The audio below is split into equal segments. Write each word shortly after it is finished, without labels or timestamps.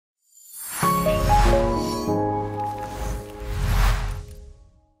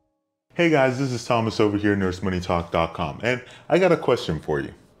Hey guys, this is Thomas over here at NurseMoneyTalk.com, and I got a question for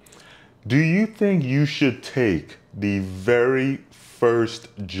you. Do you think you should take the very first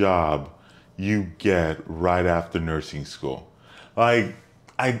job you get right after nursing school? Like,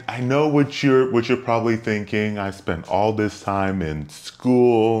 I know what you're probably thinking. I spent all this time in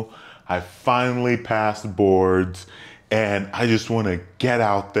school. I finally passed boards, and I just want to get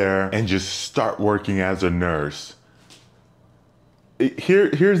out there and just start working as a nurse.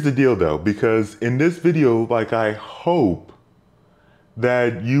 Here's the deal though, because in this video, I hope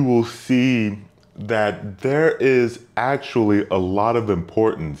that you will see that there is actually a lot of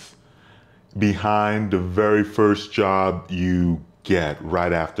importance behind the very first job you get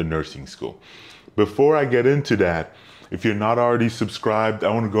right after nursing school. Before I get into that, if you're not already subscribed,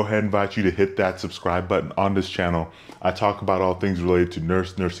 I want to go ahead and invite you to hit that subscribe button on this channel. I talk about all things related to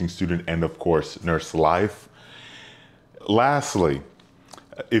nurse, nursing student, and of course, nurse life. Lastly,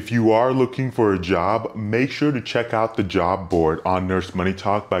 if you are looking for a job, make sure to check out the job board on Nurse Money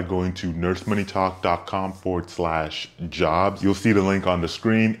Talk by going to nursemoneytalk.com/jobs. You'll see the link on the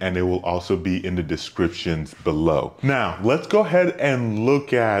screen and it will also be in the descriptions below. Now, let's go ahead and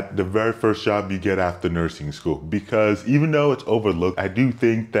look at the very first job you get after nursing school, because even though it's overlooked, I do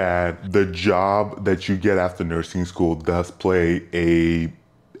think that the job that you get after nursing school does play a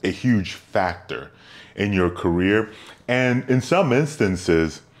huge factor in your career. And in some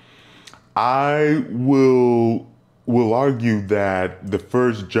instances, I will argue that the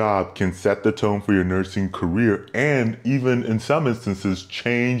first job can set the tone for your nursing career, and even in some instances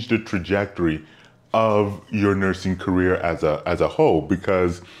change the trajectory of your nursing career as a whole.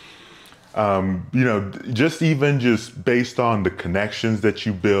 Because just based on the connections that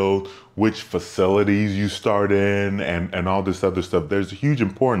you build, which facilities you start in, and all this other stuff, there's a huge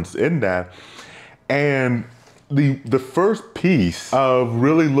importance in that. And the first piece of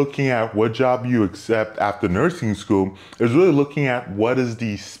really looking at what job you accept after nursing school is really looking at what is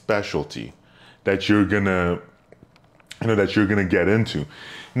the specialty that you're gonna get into.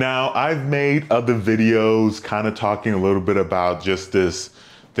 Now, I've made other videos kind of talking a little bit about just this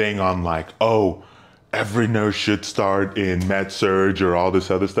thing on every nurse should start in med surg or all this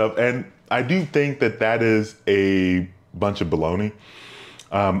other stuff. And I do think that that is a bunch of baloney.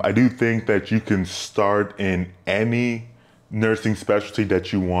 I do think that you can start in any nursing specialty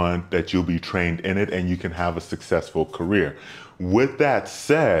that you want, that you'll be trained in it, and you can have a successful career. With that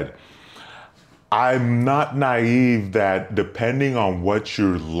said, I'm not naive that depending on what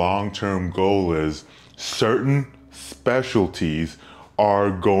your long-term goal is, certain specialties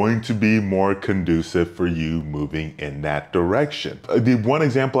are going to be more conducive for you moving in that direction. The one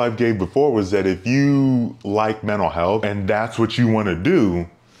example I gave before was that if you like mental health and that's what you want to do,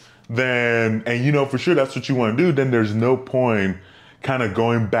 then, and you know for sure that's what you want to do, then there's no point kind of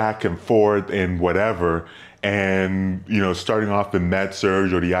going back and forth in whatever and, starting off in med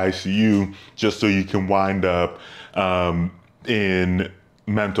surg or the ICU just so you can wind up in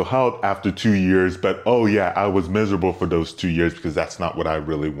mental health after 2 years, but oh yeah, I was miserable for those 2 years because that's not what I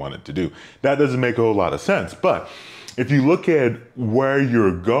really wanted to do. That doesn't make a whole lot of sense. But if you look at where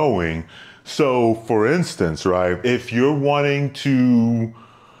you're going, so for instance, right, if your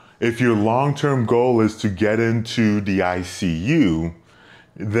long-term goal is to get into the ICU,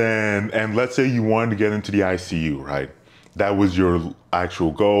 then, and let's say you wanted to get into the ICU, right? That was your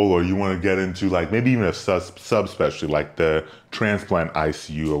actual goal, or you want to get into maybe even a subspecialty like the transplant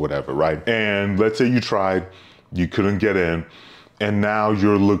ICU or whatever, right? And let's say you tried, you couldn't get in, and now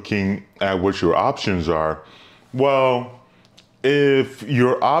you're looking at what your options are. Well, if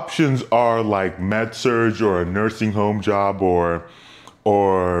your options are like med surg or a nursing home job or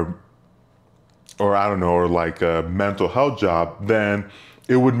I don't know, or like a mental health job, then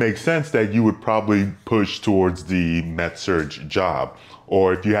it would make sense that you would probably push towards the med surg job.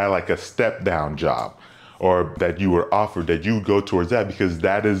 Or if you had like a step down job or that you were offered, that you would go towards that because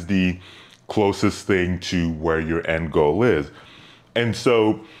that is the closest thing to where your end goal is. And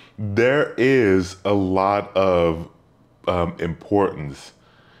so there is a lot of importance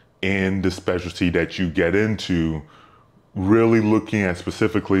in the specialty that you get into, really looking at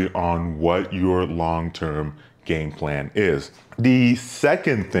specifically on what your long-term game plan is. The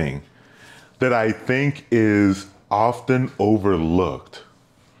second thing that I think is often overlooked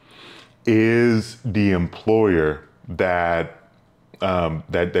is the employer that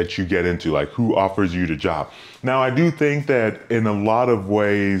you get into, like who offers you the job. Now, I do think that in a lot of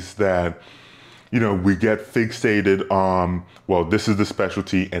ways that we get fixated on, well, this is the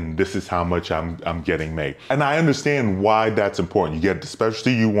specialty and this is how much I'm getting paid. And I understand why that's important. You get the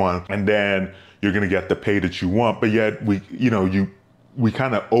specialty you want and then you're gonna get the pay that you want, but yet we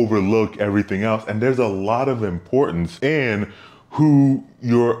kind of overlook everything else. And there's a lot of importance in who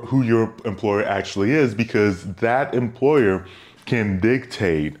your employer actually is, because that employer can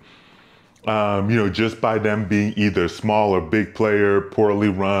dictate, just by them being either small or big player, poorly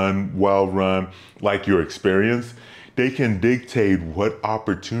run, well run, like your experience, they can dictate what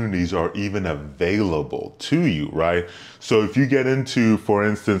opportunities are even available to you, right? So if you get into, for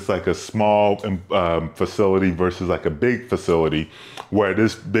instance, like a small facility versus like a big facility, where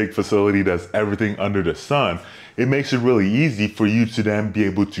this big facility does everything under the sun, it makes it really easy for you to then be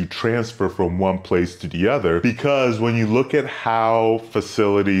able to transfer from one place to the other. Because when you look at how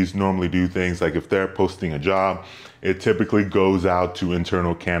facilities normally do things, like if they're posting a job, it typically goes out to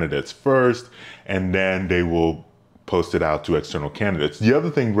internal candidates first, and then they will post it out to external candidates. The other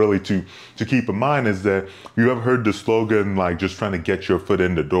thing really to keep in mind is that, you ever heard the slogan, like just trying to get your foot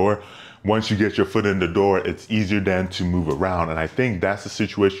in the door? Once you get your foot in the door, it's easier then to move around. And I think that's the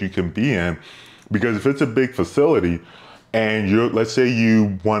situation you can be in, because if it's a big facility and let's say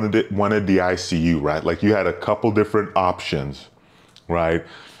you wanted the ICU, right? Like you had a couple different options, right?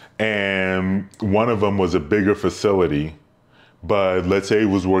 And one of them was a bigger facility, but let's say it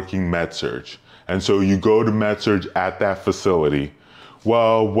was working med-surg. And so you go to med-surg at that facility.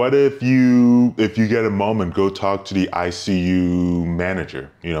 Well, what if you get a moment, go talk to the ICU manager,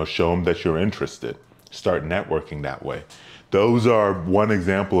 show them that you're interested, start networking that way. Those are one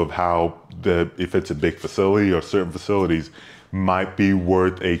example of how if it's a big facility, or certain facilities might be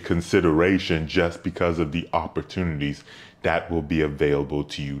worth a consideration just because of the opportunities that will be available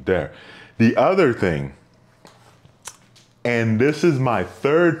to you there. The other thing, and this is my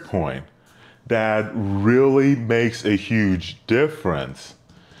third point, that really makes a huge difference,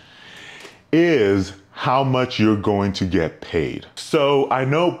 is how much you're going to get paid. So I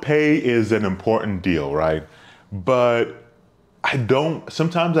know pay is an important deal, right? But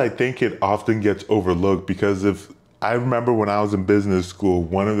sometimes I think it often gets overlooked, because I remember when I was in business school,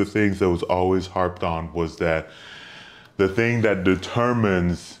 one of the things that was always harped on was that the thing that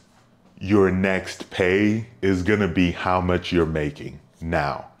determines your next pay is gonna be how much you're making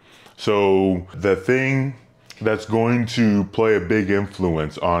now. So the thing that's going to play a big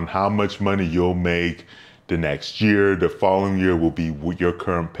influence on how much money you'll make the next year, the following year, will be your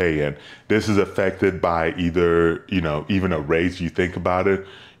current pay. And this is affected by either, even a raise. You think about it,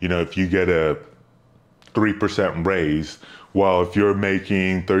 if you get a 3% raise, well, if you're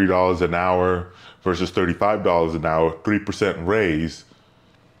making $30 an hour versus $35 an hour, 3% raise,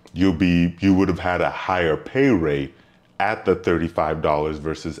 you would have had a higher pay rate at the $35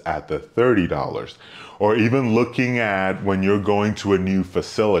 versus at the $30. Or even looking at when you're going to a new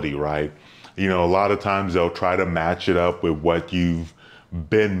facility, right? A lot of times they'll try to match it up with what you've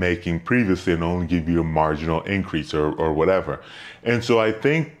been making previously and only give you a marginal increase or whatever. And so I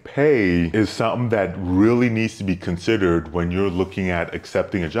think pay is something that really needs to be considered when you're looking at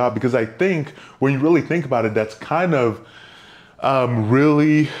accepting a job, because I think when you really think about it, that's kind of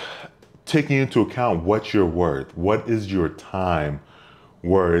really taking into account what you're worth. What is your time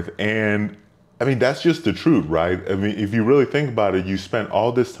worth? And I mean, that's just the truth, right? I mean, if you really think about it, you spent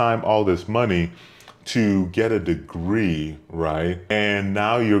all this time, all this money to get a degree, right? And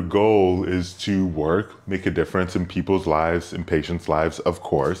now your goal is to work, make a difference in people's lives, in patients' lives, of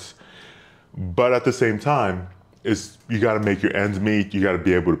course. But at the same time, you got to make your ends meet. You got to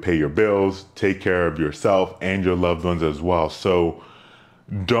be able to pay your bills, take care of yourself and your loved ones as well. So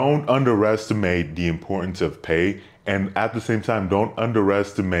don't underestimate the importance of pay. And at the same time, don't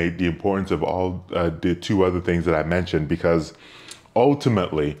underestimate the importance of all the two other things that I mentioned, because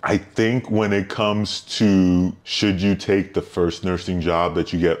ultimately, I think when it comes to should you take the first nursing job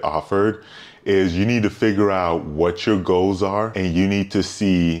that you get offered, is you need to figure out what your goals are, and you need to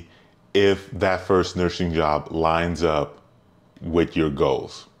see if that first nursing job lines up with your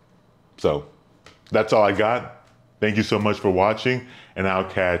goals. So that's all I got. Thank you so much for watching, and I'll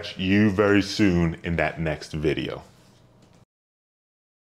catch you very soon in that next video.